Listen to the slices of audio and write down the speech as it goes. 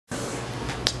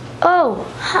Oh,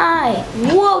 hi.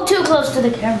 Whoa, too close to the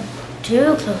camera.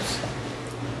 Too close.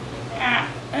 Ow.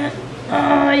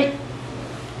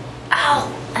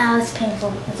 Ow, that's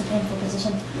painful. That's a painful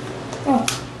position. Oh.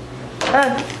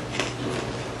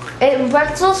 Eating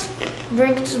pretzels.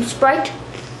 Drinking some Sprite.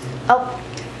 Oh,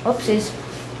 oopsies.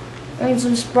 Drinking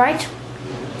some Sprite.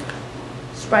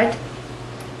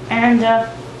 And,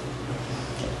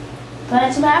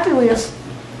 playing some Happy Wheels.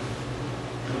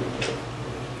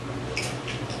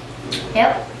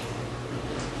 Yep.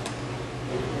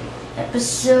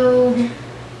 Episode,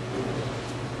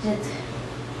 is it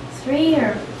 3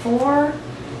 or 4?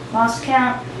 Lost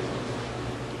count.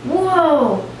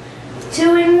 Whoa!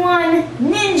 2 in 1.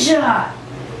 Ninja!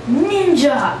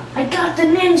 Ninja! I got the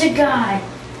ninja guy!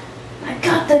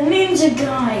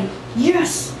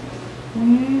 Yes!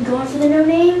 Going for the no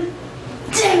name?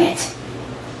 Dang it!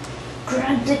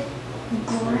 Grab the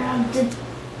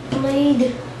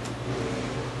blade.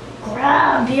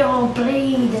 Grab your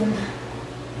blade and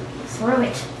throw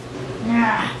it.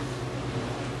 Nah.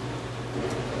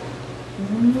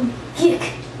 Kick.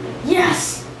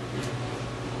 Yes!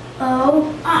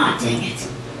 Oh, dang it.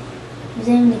 I was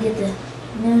aiming to get the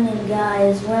no-name guy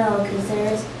as well, because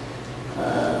there's,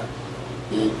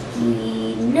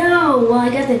 Icky. No! Well, I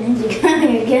got the ninja guy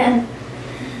again.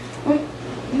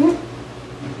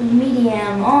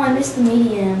 Medium. Oh, I missed the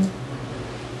medium.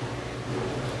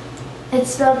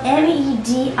 It's spelled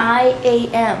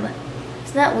M-E-D-I-A-M.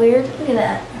 Isn't that weird? Look at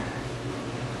that.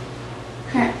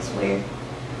 That's weird.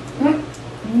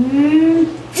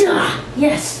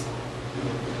 Yes!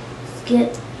 Let's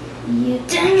get you.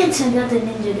 Dang it! I got the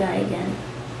ninja guy again.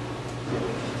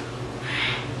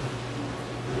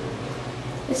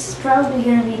 This is probably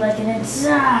gonna be like an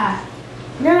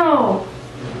No!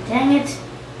 Dang it.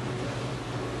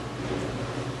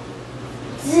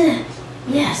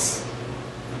 Yes!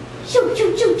 Shoot!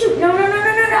 No!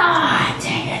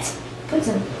 Dang it! Put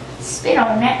some spit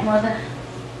on that, mother.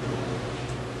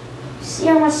 See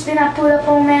how much spit I put up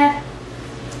on that?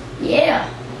 Yeah!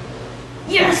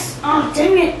 Yes! Oh,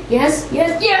 dang it! Yes!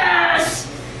 Yes!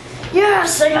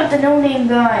 I got the no-name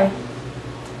guy.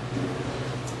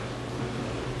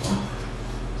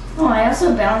 Oh, I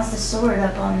also balanced the sword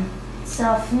up on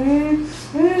itself.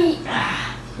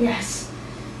 Yes.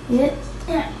 Yeah.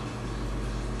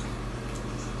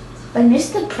 I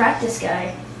missed the practice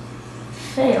guy.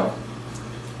 Fail.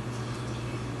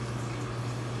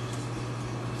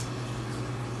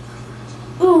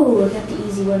 Ooh, I got the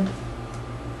easy one.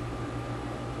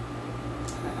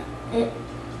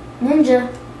 Ninja.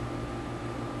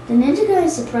 The ninja guy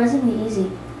is surprisingly easy.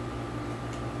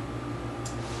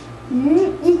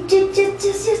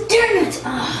 Just turn it!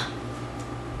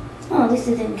 Oh, at least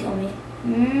it didn't kill me.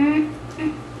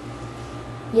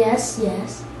 Yes.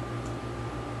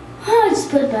 Oh, just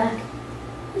put it back.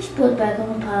 Just put it back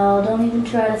on the pile. Don't even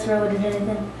try to throw it at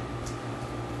anything.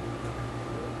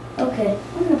 Okay,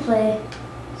 I'm gonna play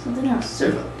something else.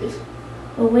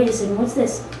 Oh, wait a second. What's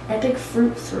this? Epic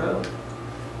fruit throw.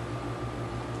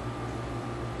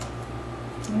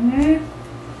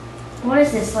 What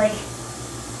is this, like?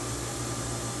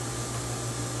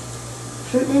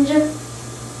 Fruit Ninja?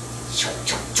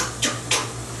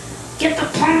 Get the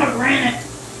pomegranate!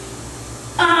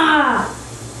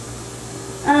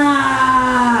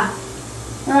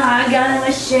 I got a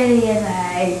machete in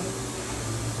there.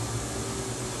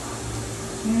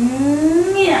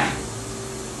 Yeah.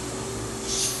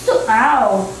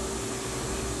 Ow.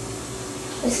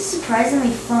 This is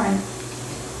surprisingly fun.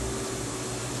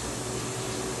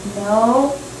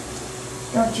 No.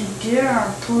 Don't you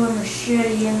dare pull a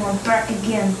machete in my back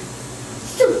again.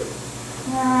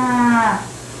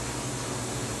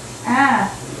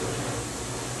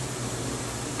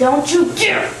 Don't you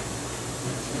dare!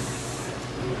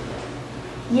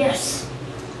 Yes.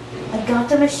 I got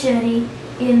the machete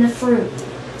in the fruit.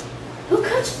 Who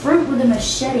cuts fruit with a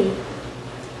machete?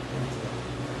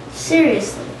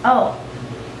 Seriously. Oh.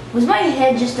 Was my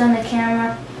head just on the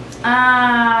camera?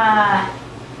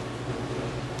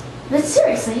 But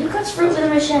seriously, who cuts fruit with a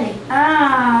machete?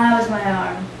 That was my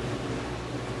arm.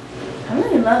 I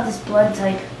really love this blood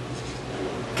type.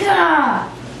 Gah!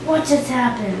 What just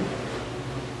happened?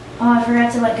 Oh, I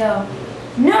forgot to let go.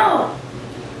 No!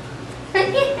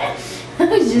 That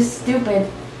was just stupid.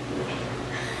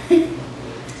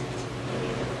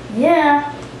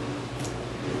 Yeah.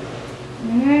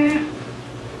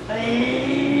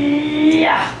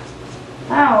 Yeah.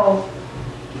 Ow.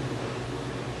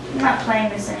 I'm not playing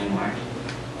this anymore.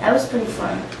 That was pretty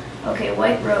fun. Okay,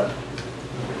 white rope.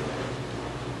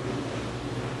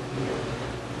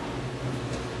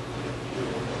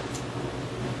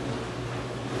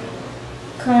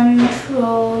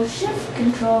 Control Shift,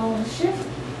 Control Shift.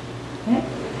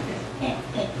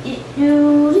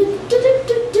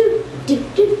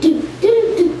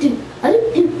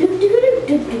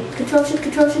 Control Shift,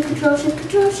 Control Shift, Control Shift,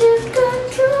 Control Shift,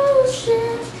 Control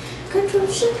Shift, Control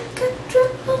Shift,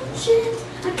 Control Shift.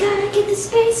 I gotta get the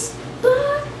space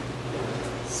bar,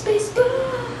 space bar.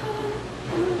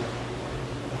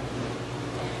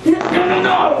 No.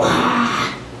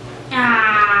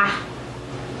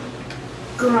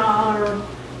 Grar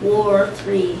War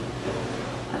 3.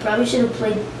 I probably should have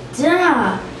played.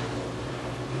 Duh.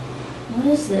 What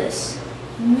is this?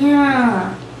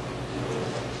 Yeah.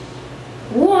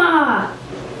 Wow!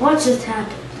 What just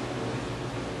happened?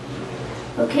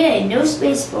 Okay, no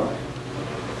spacebar.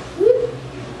 Whoop.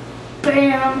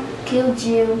 Bam! Killed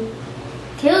you.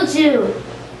 Killed you!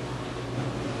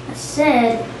 I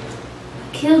said,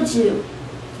 I killed you.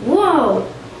 Whoa!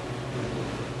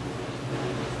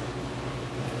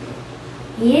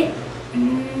 Yep.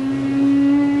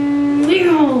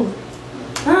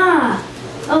 Ah!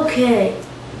 Okay.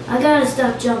 I gotta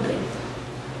stop jumping.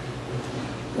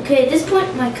 Okay, at this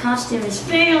point my costume is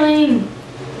failing.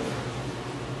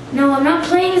 No, I'm not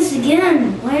playing this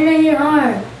again. Why did I hit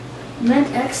R? I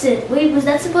meant exit. Wait, was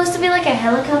that supposed to be like a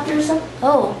helicopter or something?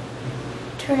 Oh.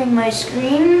 Turning my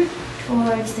screen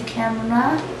towards the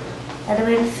camera.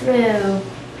 Elevator through.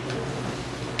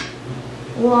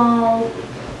 Whoa.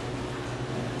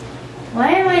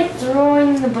 Why am I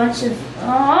throwing a bunch of...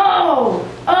 Oh!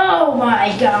 Oh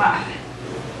my god!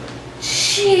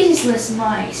 Cheeseless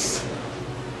mice.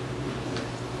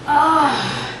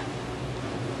 Ah!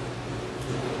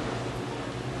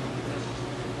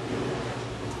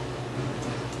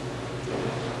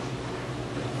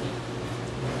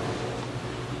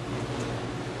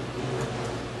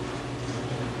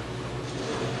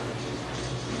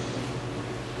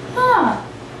 Ah!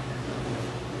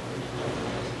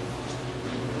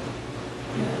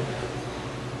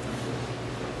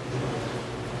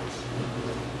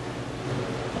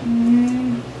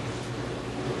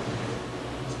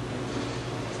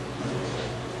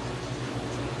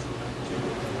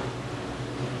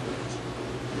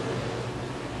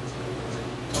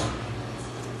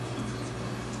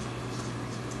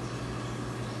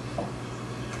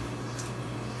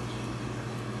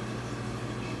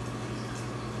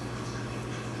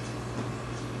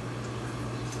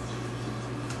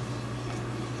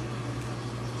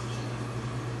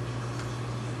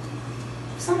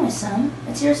 It's not my son.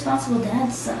 It's your responsible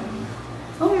dad's son.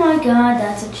 Oh my god,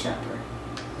 that's a chopper.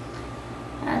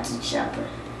 That's a chopper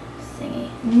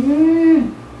thingy.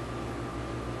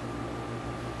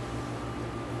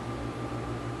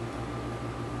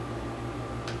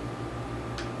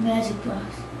 Magic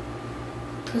box.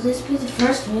 Could this be the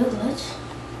first real glitch?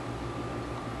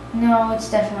 No,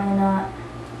 it's definitely not.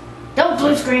 Don't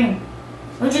blue screen!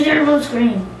 Don't you dare blue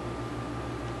screen!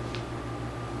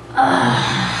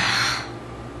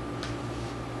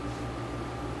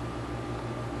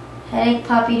 Headache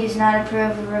puppy does not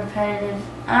approve of repetitive.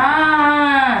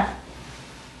 Ah!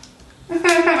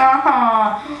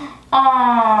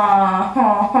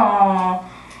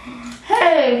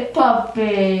 Hey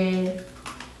puppy!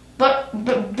 But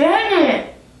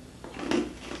Bennett!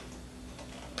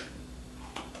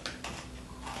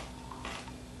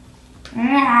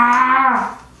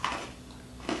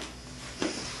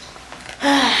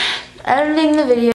 Editing the video.